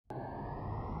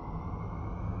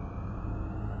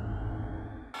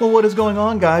Well, what is going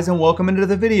on, guys, and welcome into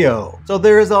the video. So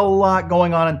there is a lot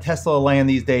going on in Tesla land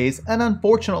these days, and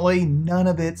unfortunately, none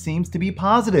of it seems to be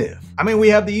positive. I mean, we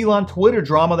have the Elon Twitter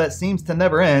drama that seems to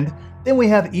never end, then we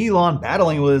have Elon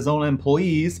battling with his own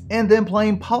employees, and then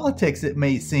playing politics, it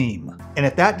may seem. And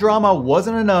if that drama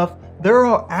wasn't enough, there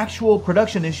are actual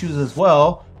production issues as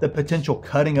well, the potential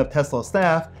cutting of Tesla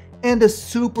staff, and a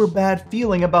super bad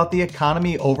feeling about the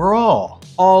economy overall.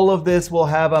 All of this will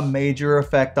have a major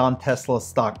effect on Tesla's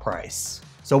stock price.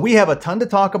 So we have a ton to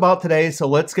talk about today, so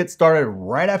let's get started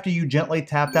right after you gently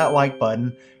tap that like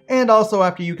button, and also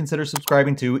after you consider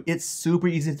subscribing too. It's super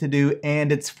easy to do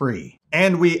and it's free.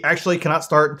 And we actually cannot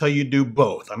start until you do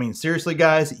both. I mean, seriously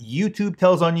guys, YouTube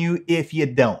tells on you if you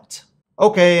don't.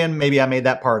 Okay, and maybe I made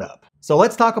that part up. So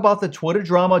let's talk about the Twitter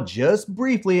drama just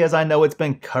briefly, as I know it's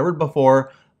been covered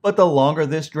before, but the longer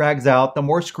this drags out, the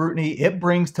more scrutiny it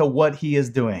brings to what he is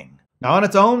doing. Now on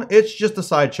its own, it's just a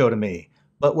sideshow to me,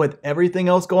 but with everything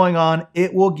else going on,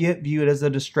 it will get viewed as a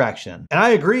distraction. And I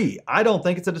agree, I don't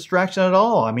think it's a distraction at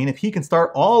all. I mean, if he can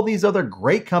start all these other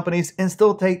great companies and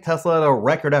still take Tesla to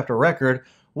record after record,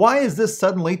 why is this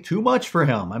suddenly too much for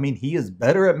him? I mean, he is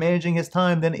better at managing his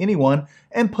time than anyone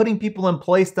and putting people in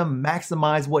place to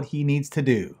maximize what he needs to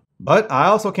do. But I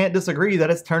also can't disagree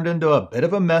that it's turned into a bit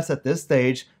of a mess at this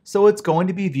stage, so it's going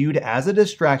to be viewed as a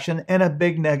distraction and a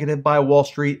big negative by Wall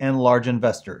Street and large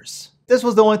investors. If this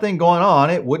was the only thing going on,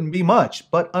 it wouldn't be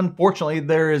much, but unfortunately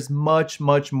there is much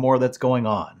more that's going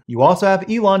on. You also have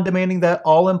Elon demanding that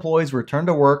all employees return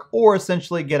to work or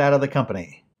essentially get out of the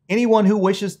company. Anyone who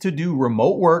wishes to do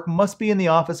remote work must be in the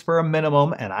office for a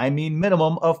minimum, and I mean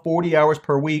minimum, of 40 hours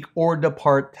per week or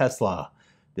depart Tesla.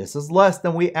 This is less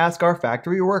than we ask our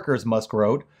factory workers, Musk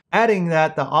wrote, adding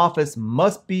that the office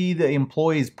must be the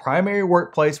employee's primary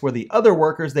workplace where the other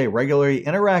workers they regularly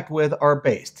interact with are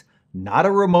based, not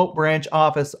a remote branch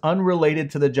office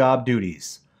unrelated to the job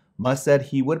duties. Musk said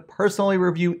he would personally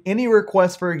review any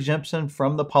requests for exemption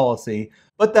from the policy,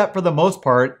 but that for the most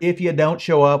part, if you don't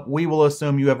show up, we will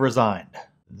assume you have resigned.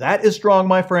 That is strong,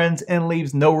 my friends, and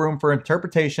leaves no room for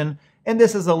interpretation. And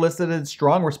this has elicited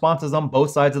strong responses on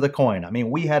both sides of the coin. I mean,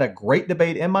 we had a great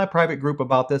debate in my private group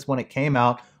about this when it came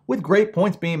out, with great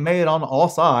points being made on all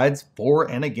sides for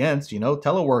and against,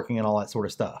 teleworking and all that sort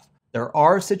of stuff. There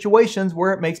are situations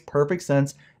where it makes perfect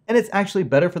sense and it's actually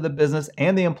better for the business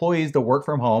and the employees to work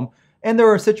from home. And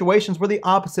there are situations where the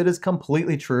opposite is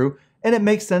completely true and it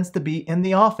makes sense to be in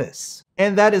the office.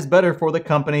 And that is better for the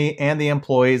company and the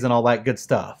employees and all that good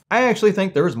stuff. I actually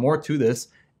think there's more to this.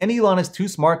 And Elon is too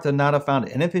smart to not have found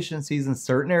inefficiencies in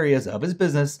certain areas of his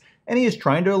business, and he is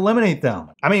trying to eliminate them.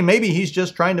 I mean, maybe he's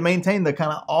just trying to maintain the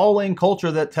kind of all-in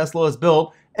culture that Tesla has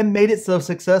built and made it so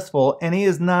successful, and he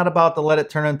is not about to let it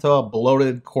turn into a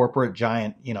bloated corporate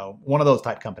giant, one of those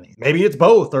type companies. Maybe it's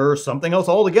both or something else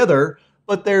altogether,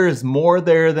 but there is more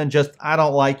there than just, I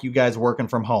don't like you guys working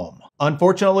from home.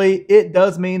 Unfortunately, it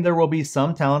does mean there will be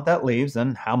some talent that leaves,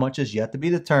 and how much is yet to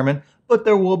be determined, but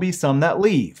there will be some that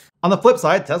leave. On the flip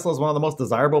side, Tesla is one of the most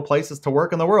desirable places to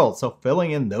work in the world, so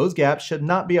filling in those gaps should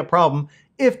not be a problem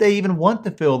if they even want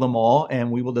to fill them all,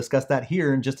 and we will discuss that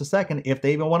here in just a second, if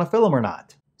they even want to fill them or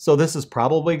not. So this is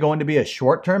probably going to be a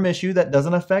short-term issue that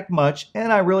doesn't affect much,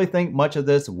 and I really think much of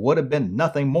this would have been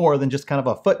nothing more than just kind of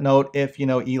a footnote if,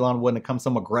 Elon wouldn't have come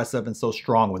so aggressive and so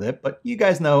strong with it, but you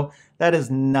guys know that is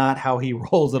not how he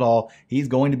rolls at all. He's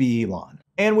going to be Elon.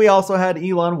 And we also had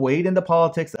Elon wade into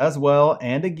politics as well,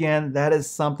 and again, that is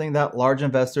something that large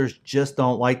investors just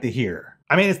don't like to hear.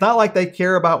 I mean, it's not like they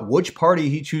care about which party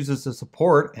he chooses to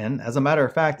support, and as a matter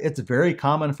of fact, it's very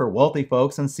common for wealthy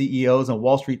folks and CEOs and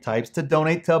Wall Street types to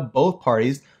donate to both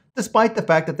parties, despite the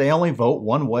fact that they only vote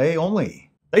one way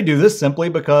only. They do this simply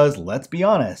because, let's be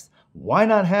honest, why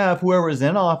not have whoever's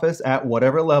in office at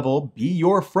whatever level be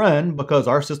your friend, because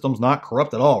our system's not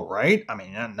corrupt at all, right? I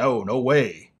mean, no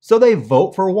way. So they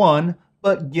vote for one,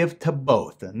 but give to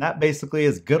both. And that basically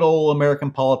is good old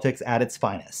American politics at its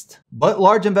finest. But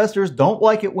large investors don't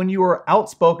like it when you are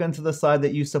outspoken to the side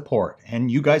that you support.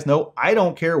 And you guys know I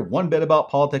don't care one bit about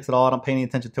politics at all. I don't pay any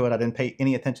attention to it. I didn't pay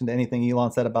any attention to anything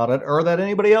Elon said about it or that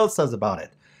anybody else says about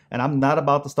it. And I'm not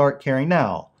about to start caring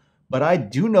now. But I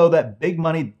do know that big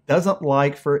money doesn't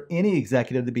like for any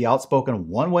executive to be outspoken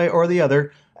one way or the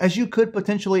other, as you could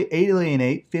potentially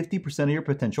alienate 50% of your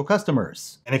potential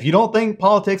customers. And if you don't think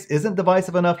politics isn't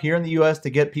divisive enough here in the US to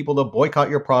get people to boycott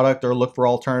your product or look for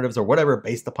alternatives or whatever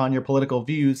based upon your political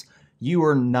views, you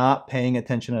are not paying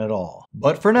attention at all.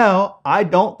 But for now, I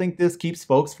don't think this keeps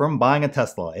folks from buying a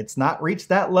Tesla. It's not reached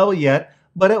that level yet,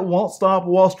 but it won't stop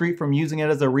Wall Street from using it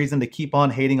as a reason to keep on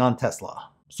hating on Tesla.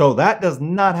 So that does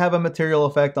not have a material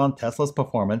effect on Tesla's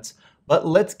performance, But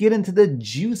let's get into the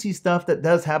juicy stuff that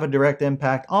does have a direct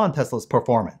impact on Tesla's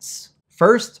performance.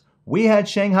 First, we had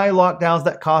Shanghai lockdowns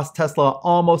that cost Tesla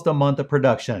almost a month of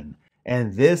production.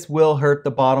 And this will hurt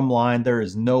the bottom line. There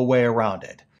is no way around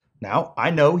it. Now,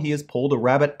 I know he has pulled a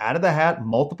rabbit out of the hat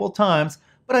multiple times,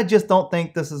 but I just don't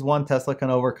think this is one Tesla can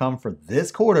overcome for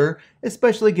this quarter,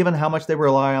 especially given how much they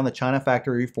rely on the China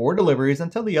factory for deliveries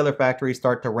until the other factories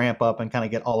start to ramp up and kind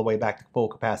of get all the way back to full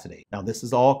capacity. Now, this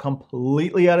is all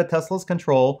completely out of Tesla's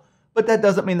control, but that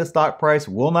doesn't mean the stock price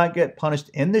will not get punished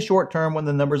in the short term when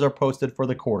the numbers are posted for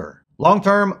the quarter. Long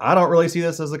term, I don't really see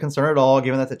this as a concern at all,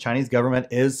 given that the Chinese government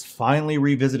is finally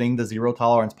revisiting the zero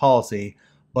tolerance policy.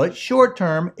 But short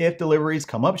term, if deliveries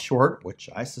come up short, which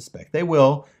I suspect they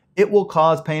will, it will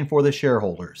cause pain for the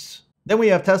shareholders. Then we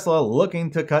have Tesla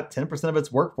looking to cut 10% of its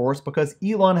workforce because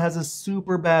Elon has a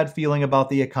super bad feeling about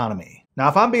the economy. Now,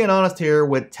 if I'm being honest here,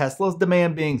 with Tesla's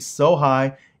demand being so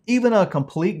high, even a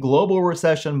complete global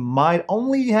recession might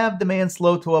only have demand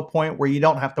slow to a point where you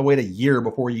don't have to wait a year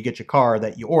before you get your car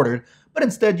that you ordered, but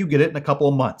instead you get it in a couple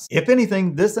of months. If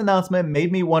anything, this announcement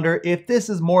made me wonder if this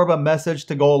is more of a message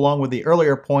to go along with the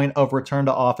earlier point of return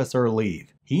to office or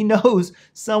leave. He knows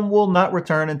some will not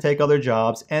return and take other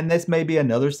jobs, and this may be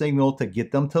another signal to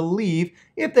get them to leave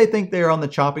if they think they're on the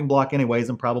chopping block anyways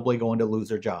and probably going to lose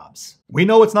their jobs. We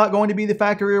know it's not going to be the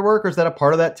factory workers that are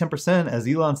part of that 10%, as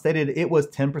Elon stated it was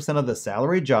 10% of the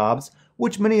salary jobs,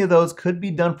 which many of those could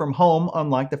be done from home,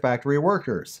 unlike the factory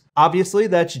workers. Obviously,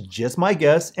 that's just my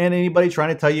guess, and anybody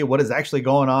trying to tell you what is actually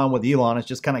going on with Elon is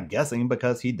just kind of guessing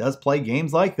because he does play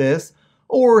games like this,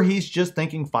 or he's just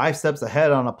thinking 5 steps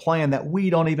ahead on a plan that we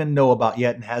don't even know about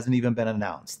yet and hasn't even been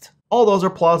announced. All those are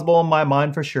plausible in my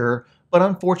mind for sure, but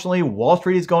unfortunately, Wall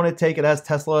Street is going to take it as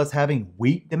Tesla is having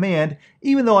weak demand,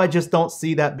 even though I just don't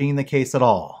see that being the case at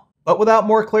all. But without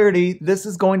more clarity, this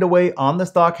is going to weigh on the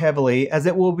stock heavily as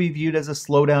it will be viewed as a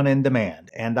slowdown in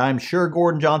demand. And I'm sure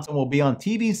Gordon Johnson will be on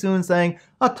TV soon saying,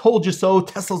 "I told you so,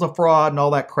 Tesla's a fraud," and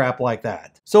all that crap like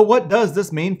that. So what does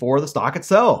this mean for the stock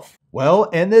itself? Well,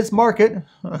 in this market,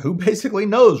 who basically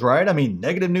knows, right? I mean,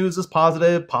 negative news is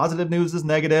positive, positive news is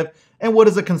negative, and what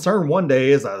is a concern one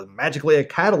day is magically a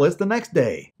catalyst the next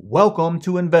day. Welcome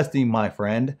to investing, my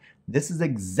friend. This is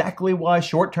exactly why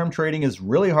short-term trading is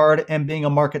really hard and being a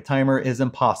market timer is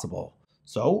impossible.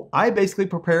 So I basically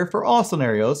prepare for all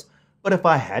scenarios, but if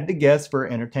I had to guess for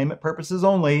entertainment purposes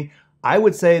only, I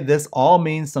would say this all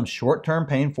means some short-term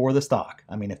pain for the stock.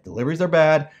 I mean, if deliveries are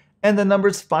bad and the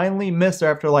numbers finally miss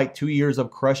after like 2 years of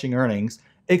crushing earnings,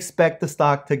 expect the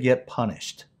stock to get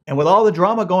punished. And with all the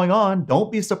drama going on,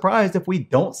 don't be surprised if we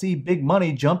don't see big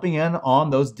money jumping in on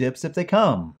those dips if they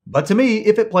come. But to me,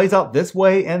 if it plays out this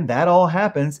way and that all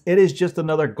happens, it is just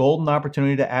another golden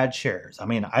opportunity to add shares. I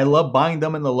mean, I love buying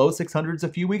them in the low 600s a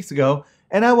few weeks ago,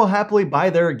 and I will happily buy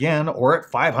there again or at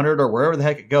 500 or wherever the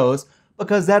heck it goes,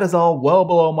 because that is all well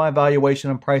below my valuation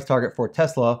and price target for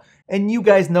Tesla, and you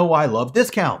guys know I love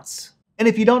discounts. And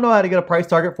if you don't know how to get a price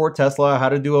target for Tesla, how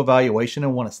to do a valuation,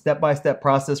 and want a step-by-step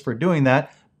process for doing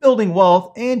that, building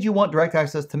wealth, and you want direct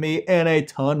access to me and a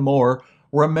ton more,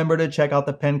 remember to check out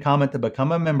the pinned comment to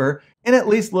become a member and at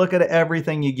least look at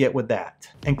everything you get with that.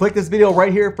 And click this video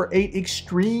right here for 8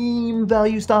 extreme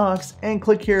value stocks, and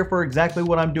click here for exactly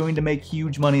what I'm doing to make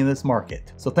huge money in this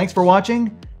market. So thanks for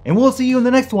watching, and we'll see you in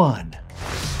the next one.